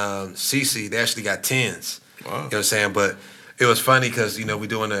Jalen and Cece. They actually got 10s. Wow. You know what I'm saying? But it was funny because, you know, we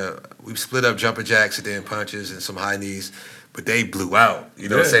split up jumper jacks and then punches and some high knees, but they blew out. You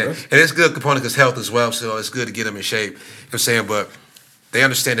know what I'm saying? And it's a good component because health as well, so it's good to get them in shape. You know what I'm saying? But they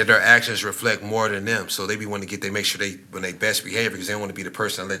understand that their actions reflect more than them, so they be wanting to make sure when they best behavior because they don't want to be the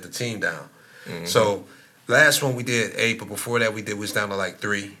person that let the team down. Mm-hmm. So last one we did 8, but before that we was down to like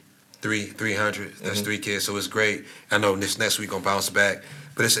 300. That's 3 kids, so it's great. I know this next week gonna bounce back,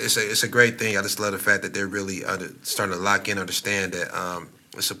 but it's a great thing. I just love the fact that they're really starting to lock in, understand that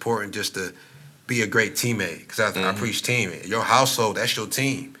it's important just to be a great teammate, because I preach team. Your household, that's your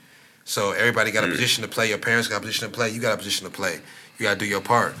team. So everybody got a position to play. Your parents got a position to play. You got a position to play. You got to do your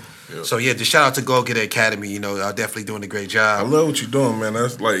part. Yep. So yeah, just shout out to Go Get It Academy. You know, y'all definitely doing a great job. I love what you're doing, man.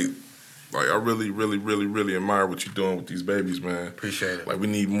 That's like I really, really, really, really admire what you're doing with these babies, man. Appreciate it. Like, we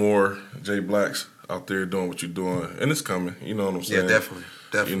need more Jay Blacks out there doing what you're doing, and it's coming. You know what I'm saying? Yeah,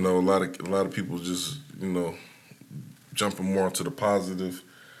 definitely. You know, a lot of people just, you know, jumping more into the positive,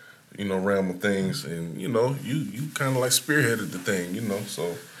 you know, realm of things, and you know, you kind of like spearheaded the thing, you know.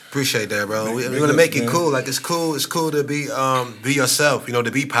 So appreciate that, bro. We're gonna make it cool. Like, it's cool to be yourself. You know,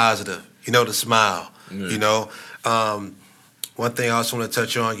 to be positive. You know, to smile. Yeah. You know. One thing I also want to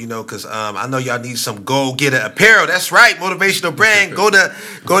touch on, you know, because I know y'all need some Go Get It apparel. That's right, motivational brand. Go to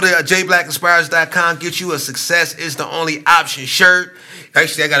jblackinspires.com. Get you a Success is the Only Option shirt.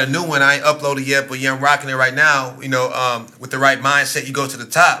 Actually, I got a new one. I ain't uploaded yet, but yeah, I'm rocking it right now. You know, with the right mindset, you go to the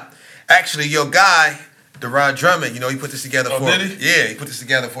top. Actually, your guy, Deron Drummond, you know, he put this together for me. Yeah, he put this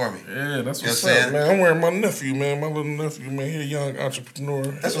together for me. Yeah, that's what's up, man. I'm wearing my nephew, man. My little nephew, man. He's a young entrepreneur.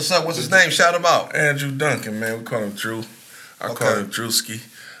 That's what's up. What's his name? Shout him out. Andrew Duncan, man. We call him Drew. I call him Drewski.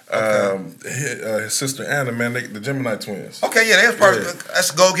 His sister Anna, man, the Gemini twins. Okay, yeah, that's part of that's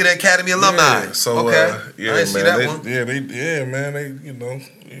Go Get It Academy alumni. Yeah, so I didn't see that one. Man, they, you know,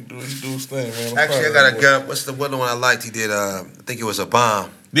 he do his thing, man. Actually, I got a gun. What's the one I liked? He did. I think it was a bomb.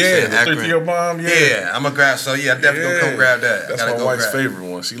 Yeah, the 3-3 bomb. Yeah, I'm gonna grab. So yeah, I definitely gonna come grab that. That's my wife's favorite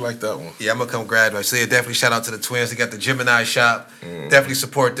one. She liked that one. Yeah, I'm gonna come grab that. So yeah, definitely shout out to the twins. They got the Gemini shop. Definitely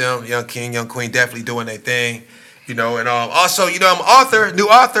support them. Young King, Young Queen, definitely doing their thing. You know, and also, you know, I'm new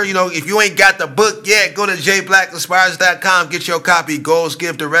author. You know, if you ain't got the book yet, go to jblackinspires.com. Get your copy. Goals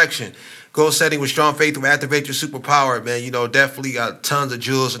Give Direction. Goal setting with strong faith will activate your superpower, man. You know, definitely got tons of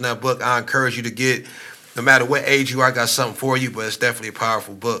jewels in that book. I encourage you to get, no matter what age you are, I got something for you, but it's definitely a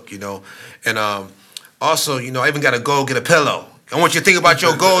powerful book, you know. And also, you know, I even got to go get a pillow. I want you to think about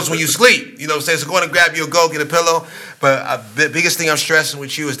your goals when you sleep. You know what I'm saying? So go ahead and grab your goal, get a pillow. But the biggest thing I'm stressing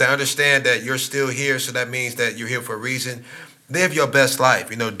with you is to understand that you're still here, so that means that you're here for a reason. Live your best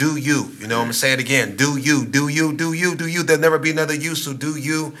life. You know, do you. You know, I'm going to say it again. Do you, do you, do you, do you. There'll never be another you, so do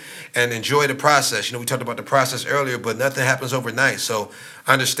you and enjoy the process. You know, we talked about the process earlier, but nothing happens overnight. So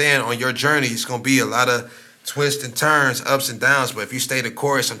understand on your journey, it's going to be a lot of twists and turns, ups and downs, but if you stay the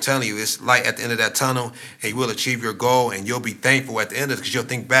course, I'm telling you, it's light at the end of that tunnel, and you will achieve your goal, and you'll be thankful at the end of it, because you'll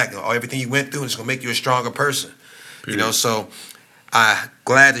think back on everything you went through, and it's going to make you a stronger person. Period. You know, so I'm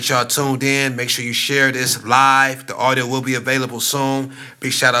glad that y'all tuned in. Make sure you share this live. The audio will be available soon.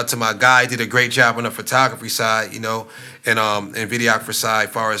 Big shout out to my guy. He did a great job on the photography side, you know, and videographer side,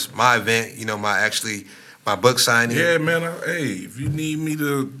 as far as my event, you know, my book signing. Yeah, man. If you need me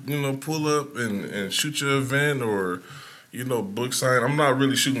to, you know, pull up and shoot your event or, you know, book sign. I'm not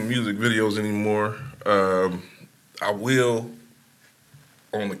really shooting music videos anymore. I will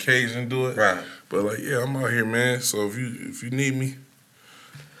on occasion do it. Right. But like, yeah, I'm out here, man. So if you need me.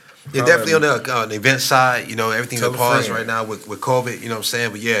 Yeah, definitely on the event side, you know, everything's on pause right now with COVID, you know what I'm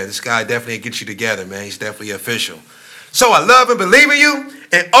saying? But yeah, this guy definitely gets you together, man. He's definitely official. So I love and believe in you,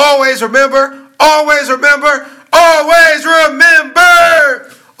 and always remember,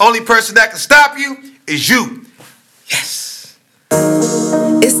 only person that can stop you is you. Yes.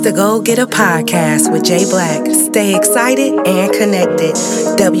 It's the Go Get a Podcast with Jay Black. Stay excited and connected.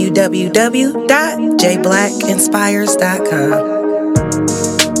 www.jblackinspires.com.